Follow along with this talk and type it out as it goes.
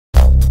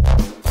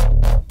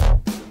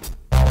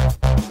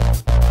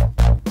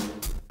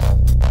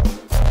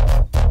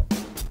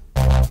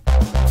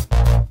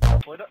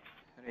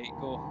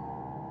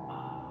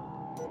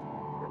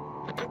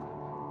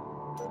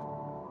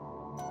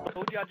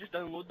you, I just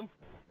download them.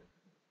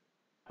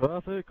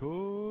 Perfect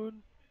code.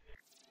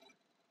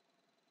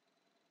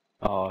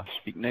 Oh,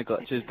 speaking of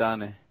glitches,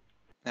 Danny,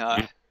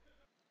 Aye.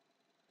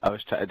 I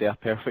was trying to do a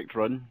perfect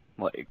run,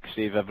 like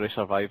save every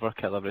survivor,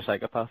 kill every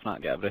psychopath,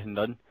 not get everything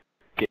done.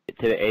 Get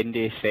to the end of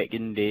the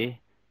second day,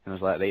 and I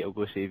was like, right, I'll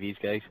go save these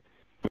guys.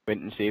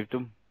 Went and saved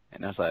them,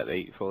 and I was like,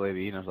 right, follow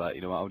me, and I was like,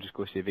 you know what, I'll just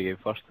go save the game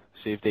first.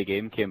 Saved the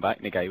game, came back,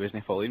 and the guy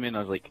wasn't following me, and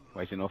I was like,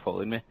 why is he not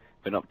following me?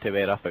 Went up to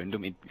where I found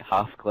him, he'd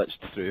half glitched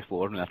through the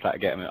floor, and I tried to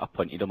get him out, I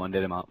punted him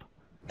under the map.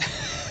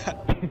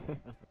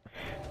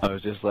 I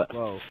was just like,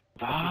 Whoa.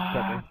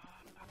 ah.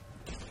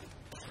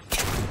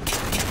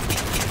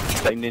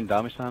 Time doing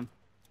damage to him.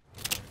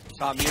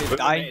 Sam, you What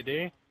die. did I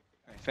do?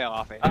 I fell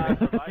off it.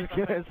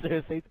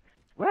 Suicide.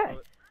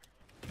 What?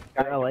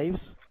 Got our lives?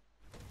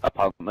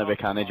 Apparently we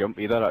can't jump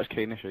either, that's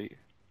kinda shite.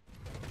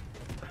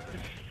 At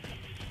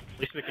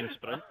least we can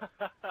sprint.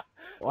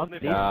 What?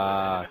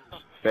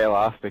 Fell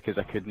off because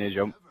I couldn't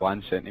jump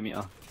 1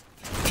 centimetre.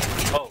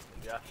 Oh,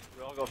 yeah.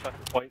 We all got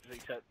 50 points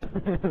each hit.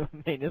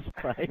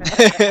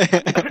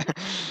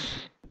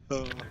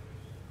 -5.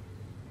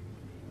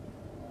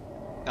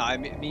 Nah,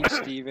 me and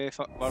Stevie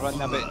were running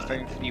about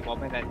found 3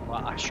 women and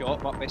like, I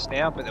shot up this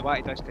there, but the what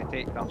he does to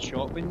take their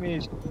shotgun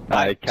with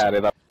I carry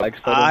that legs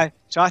for him. Aye,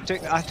 so I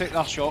took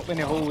their shotgun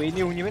the whole way,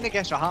 Neil, and you wouldn't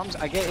guess what happens.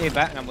 I get to a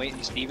bit and I'm waiting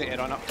for Stevie to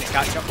run up to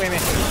catch up with me.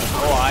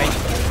 Oh aye,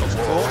 of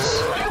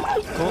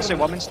course the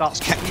woman starts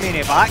kicking me in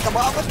the back, I'm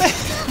like, what the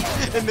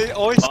and they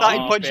all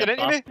started punching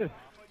into me.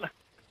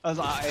 I was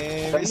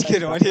like, what's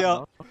going on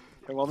here?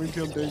 The woman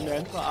came down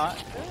then like that.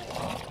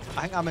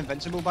 I think I'm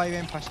invincible by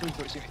then, pistols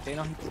don't seem to do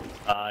nothing.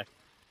 Aye.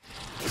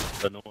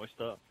 I noticed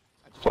that.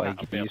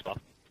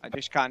 I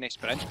just can't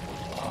sprint.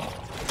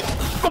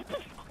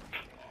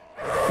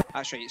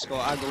 That's right,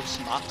 Scott, I go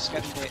smart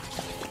skin, mate.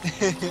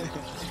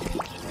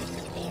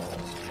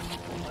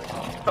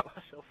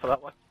 For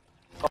that one.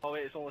 Oh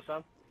wait, it's only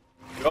Sam.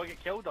 You all get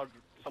killed or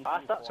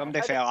something?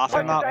 Somebody fell off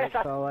him, Mark.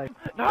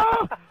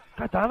 No!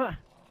 God damn it!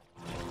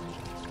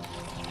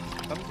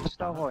 Somebody's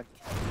still on.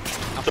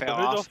 I fell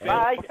off.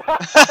 Bye.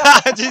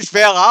 I just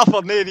fell off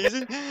for no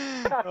reason.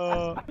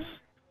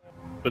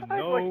 But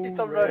no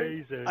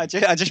reason. I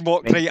just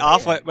walked right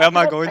off, like, where am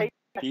I going?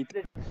 I come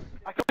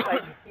try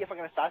to see if I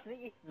can assassinate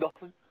you.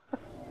 Nothing.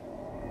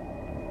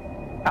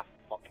 Ah,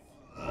 fuck.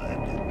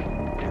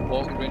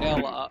 Walking around there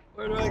like that.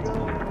 Where do I go?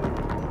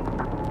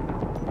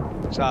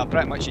 So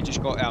pretty much you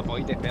just got to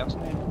avoid it first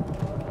then.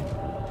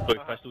 So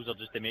pistols are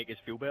just to make us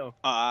feel better?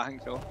 I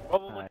think so.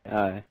 Probably.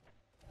 Aye.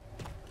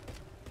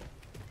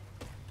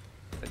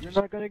 You're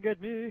not gonna get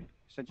me!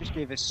 So just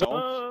gave us salt.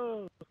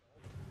 Oh.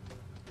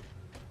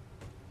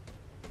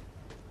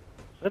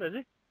 Where is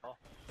he?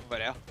 Over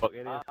there. Fuck it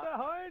is.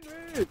 Behind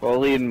me!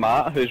 Ollie and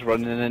Matt, who's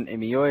running into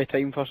me all the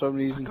time for some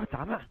reason. God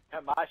damn it!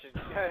 Matt's just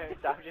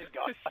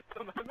got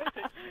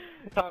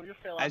Tom, you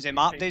fell Is the off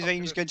map the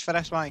designs good for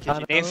this one? Because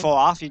you I don't know. fall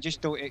off, you just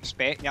don't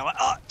expect. And you're like,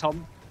 oh,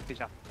 Tom. Because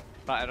you're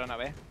trying to run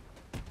away.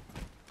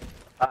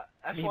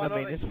 Me and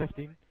a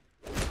 -15.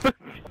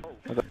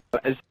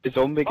 Is the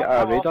zombie get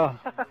a radar?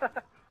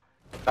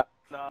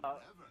 Nah.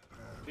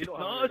 We don't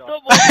No, have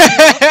stop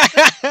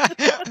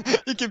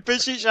You can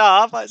push each other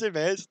off, that's the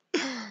best.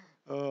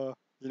 Oh,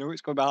 you know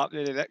what's going to happen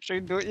in the next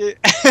round, don't you?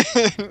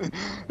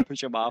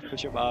 Push him off,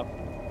 push him off.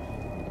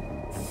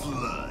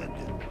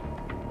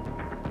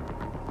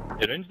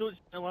 The rounds don't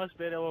last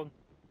very long.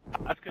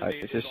 That's because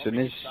It's as soon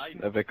as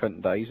every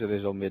cunt dies or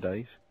the zombie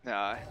dies.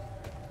 Nah.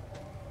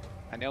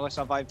 I nearly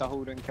survived the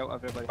whole round, killed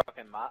everybody.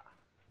 fucking Matt.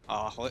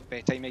 Oh, look,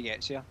 by the time he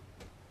gets here.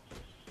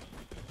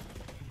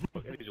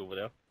 He's over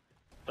there.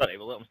 Alright,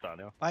 we'll let him stand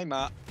there. Bye,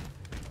 Matt.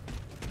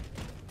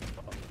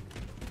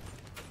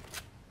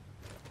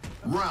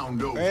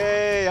 Round over.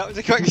 Hey, that was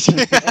a quick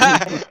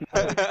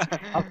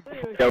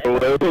You're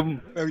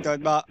welcome. Well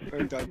done, Matt.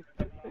 Well done.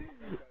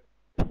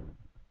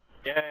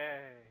 Yay!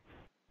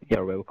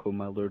 You're welcome,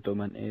 my lord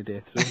into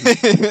death room.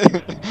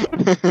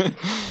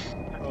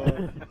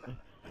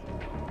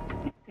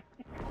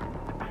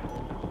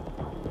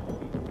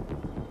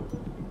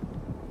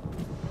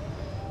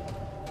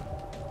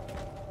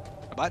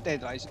 That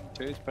Dead Rising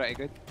 2 is pretty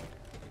good.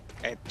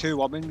 2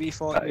 women we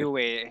fought Neil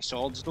with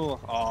swords though.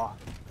 Oh,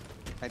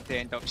 had to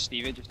end up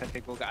Stevie just had to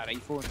go get a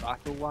rifle and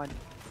battle one.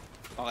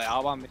 Well, the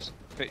other one was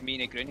putting me in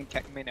the ground and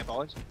kicking me in the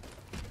balls.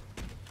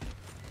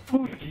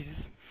 Oh, Jesus.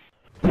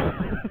 I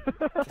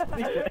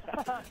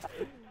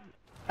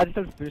just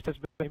had footsteps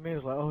behind me, I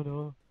was like, oh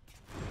no.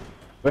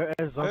 Where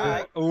is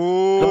zombie?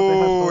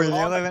 Oh, he Zombie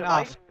nearly went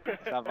off.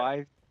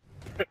 Survived.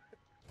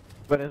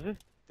 Where is it?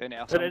 Down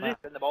there Where is somewhere.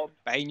 In the bottom.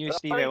 Behind you,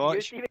 Stevie,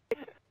 watch.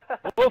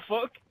 Oh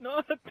fuck!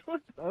 No,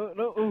 don't! Oh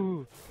no,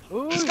 ooh.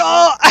 Ooh!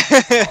 Scott!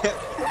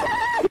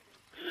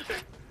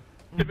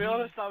 To be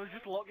honest, I was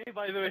just lucky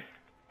by the way.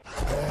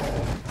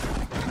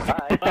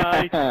 Aye.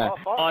 Aye. Oh,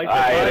 fuck. Aye,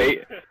 Aye,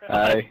 right.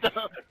 Aye.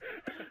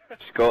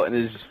 Scott and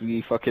his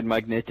wee fucking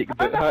magnetic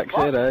boot hacks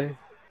there, aye.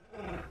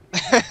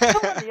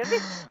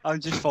 I'm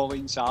just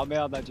following Sam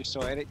here and I just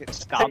saw Eric get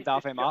stabbed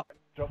off him up.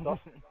 Dropped off.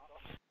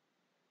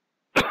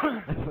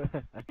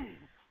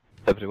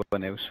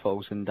 Everyone else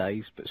falls and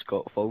dies, but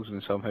Scott falls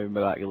and somehow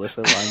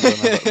miraculously lands on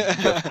a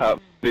just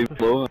happy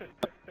blow.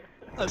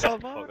 That's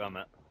not Fuck bad. that,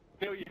 mate.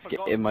 Neil, you Get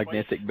forgot your it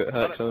magnetic twice. boot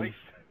Done hacks it on. twice.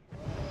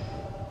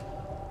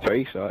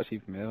 Twice, so that's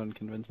even more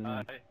unconvincing.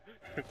 Aye.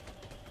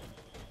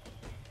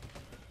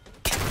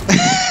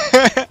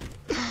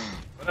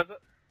 What is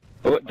it?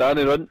 Oh,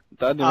 Danny run!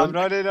 Danny I'm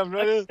run! running, I'm I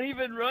running. can't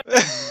even run.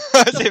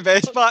 That's the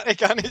best part, I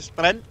can't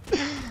sprint.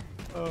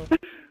 Oh.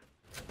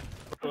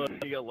 Oh,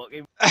 you got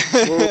lucky.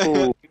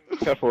 Whoa!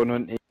 Careful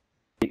on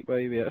 8 by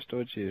way, that's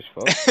dodgy as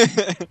fuck.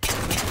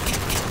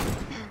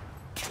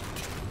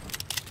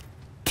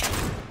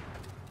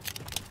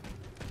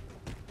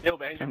 Neil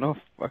behind you. No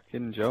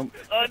fucking jump.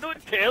 Oh,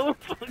 don't tell him,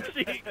 fuck's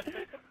sake.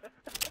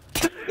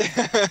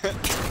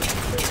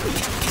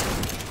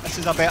 This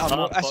is a better,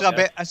 Ah, this is fuck a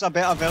bit, this is a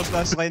better version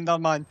of Slender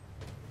Man.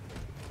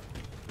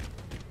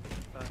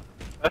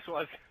 This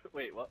was.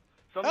 Wait, what?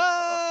 Some...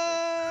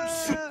 Ah!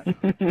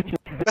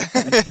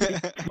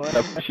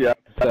 Shit.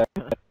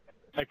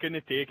 I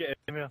couldn't take it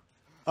anymore.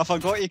 I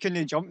forgot you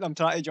couldn't jump. I'm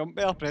trying to jump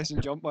there,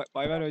 pressing jump. Why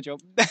would I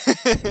jump?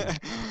 I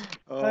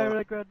Oh.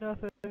 regret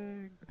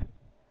nothing.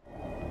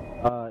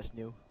 It's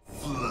new.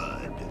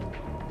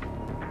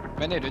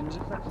 Many runes is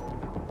this?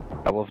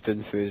 I love the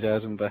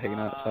enthusiasm behind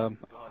that, Sam.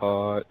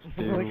 Oh, it's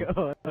Oh my new.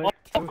 god. Oh,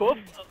 fuck off!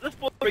 This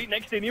boy right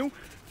next to Neil.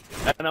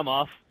 And I'm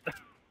off.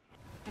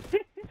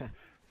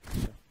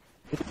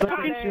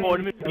 Fucking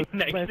spawn me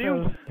next to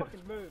you.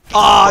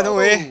 Ah, no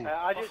way.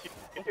 I just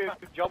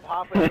jump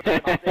halfway through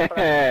the map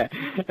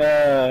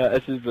there for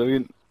This is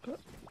brilliant.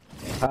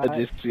 I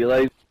just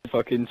realised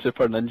fucking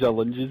super ninja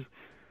lunges.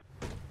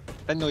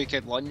 Didn't know you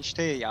could lunge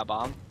to your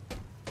bomb.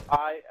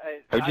 How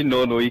do you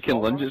know you can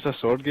lunge? It's a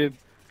sword game.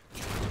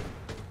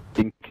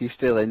 Increase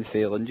the length of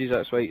the lunges,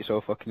 that's why it's all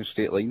fucking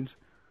straight lines.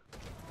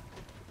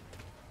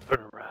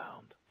 Turn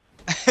around.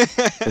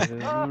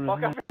 Ah,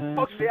 fuck, I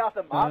fucked straight off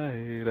the map.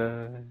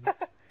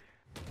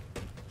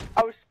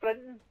 I was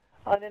sprinting,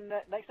 and then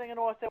the next thing I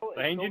know, I tell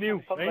Behind you,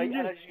 Neil. something Behind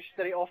right, and you. I just go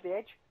straight off the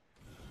edge.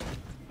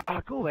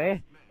 Ah, go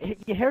away.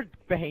 You heard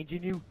behind you,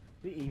 Neil.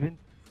 Be even.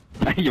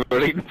 You were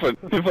right in front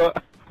of it.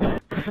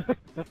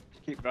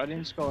 Keep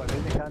running, Scott,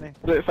 really, can't he?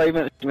 About 5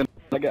 minutes when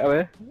I get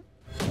away.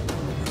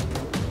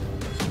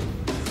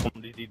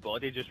 Somebody's dead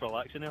body just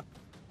relaxing there.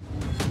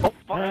 Oh,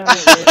 fuck.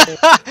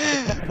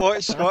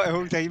 Watch Scott the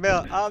whole time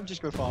there. I'm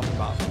just going for the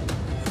map.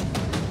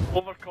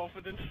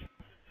 Overconfidence.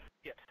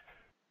 Yeah.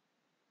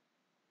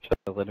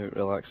 Chilling out,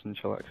 relaxing,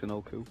 chillaxing,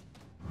 all cool.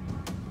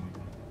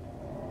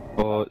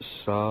 Oh, it's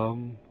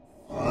Sam.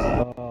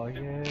 Oh, To be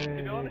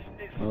yeah. honest,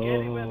 it's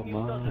scary when Oh,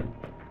 Neil does it. man.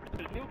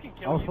 'Cause Neil can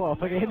kill I'll you fall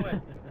off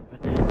again.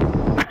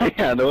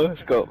 I know,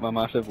 it's got my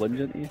massive lunge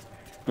into you.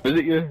 Was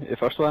it you? The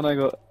first one I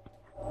got?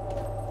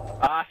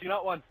 Ah, see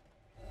that one?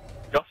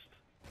 Just.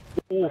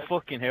 Oh,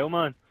 fucking hell,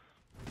 man.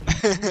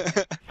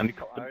 And he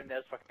cut Iron,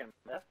 there's fucking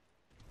there.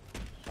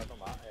 I don't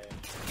know,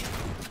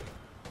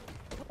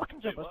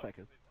 Fucking jump this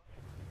second.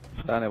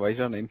 Danny, why is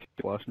your name keep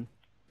flashing?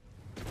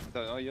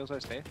 Don't know, yours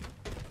is stay.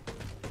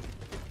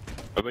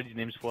 Everybody's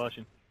name's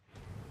flashing.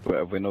 What,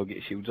 have we not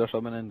get shields or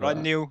something in?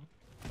 Run, Neil.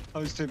 I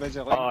was too busy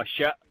looking. Oh,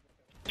 shit.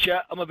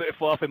 Shit, I'm about to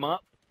fall off the map.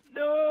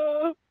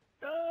 No!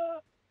 No!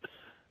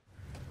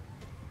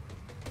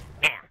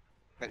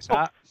 What's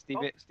that?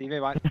 Stevie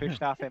wants to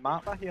push off the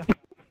map I hear.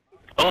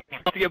 Oh, I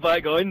have to get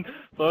back on.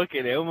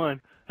 Fucking hell,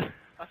 man.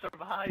 I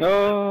survived.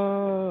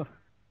 No!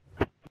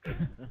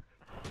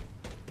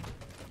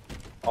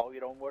 All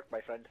your own work,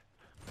 my friend.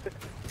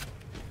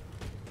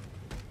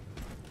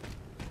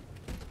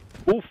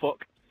 Oh,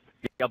 fuck.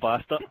 You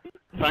bastard.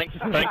 Thanks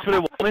for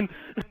the warning.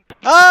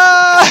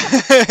 Ah!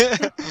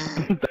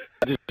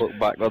 I just looked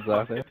backwards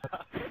after.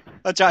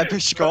 I tried to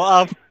push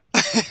Scott up.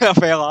 I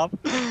fell up.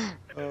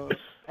 Oh.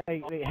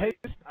 Hey, wait, I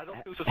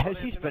don't feel so how's sorry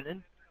he anymore.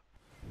 sprinting?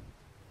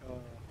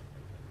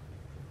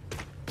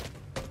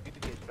 You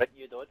can sprint,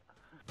 you don't.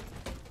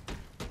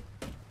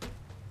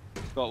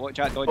 Scott, watch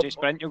that dodgy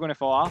sprint, you're going to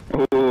fall off.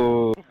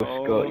 Oh,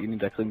 Oh. Scott, you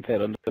need a clean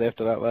pair under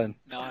after that one.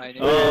 No, I know.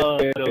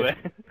 Oh, no way.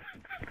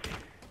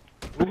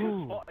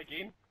 Ooh. Spot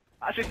again.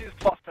 I just his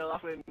spot fell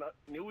off when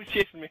Neil was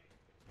chasing me.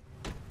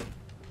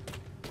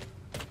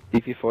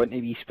 If you want to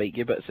wee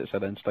spiky bits, it's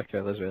an insta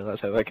kill as well.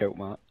 That's how I killed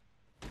Matt.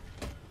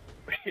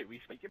 Wait, we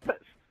spike your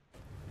bits.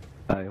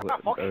 Aye,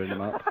 look fuck. around the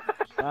map.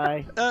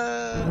 Aye.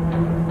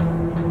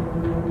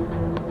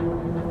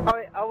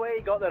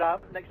 I got the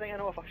ramp. Next thing I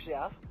know, I fucked straight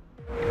off.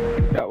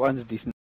 That one's decent.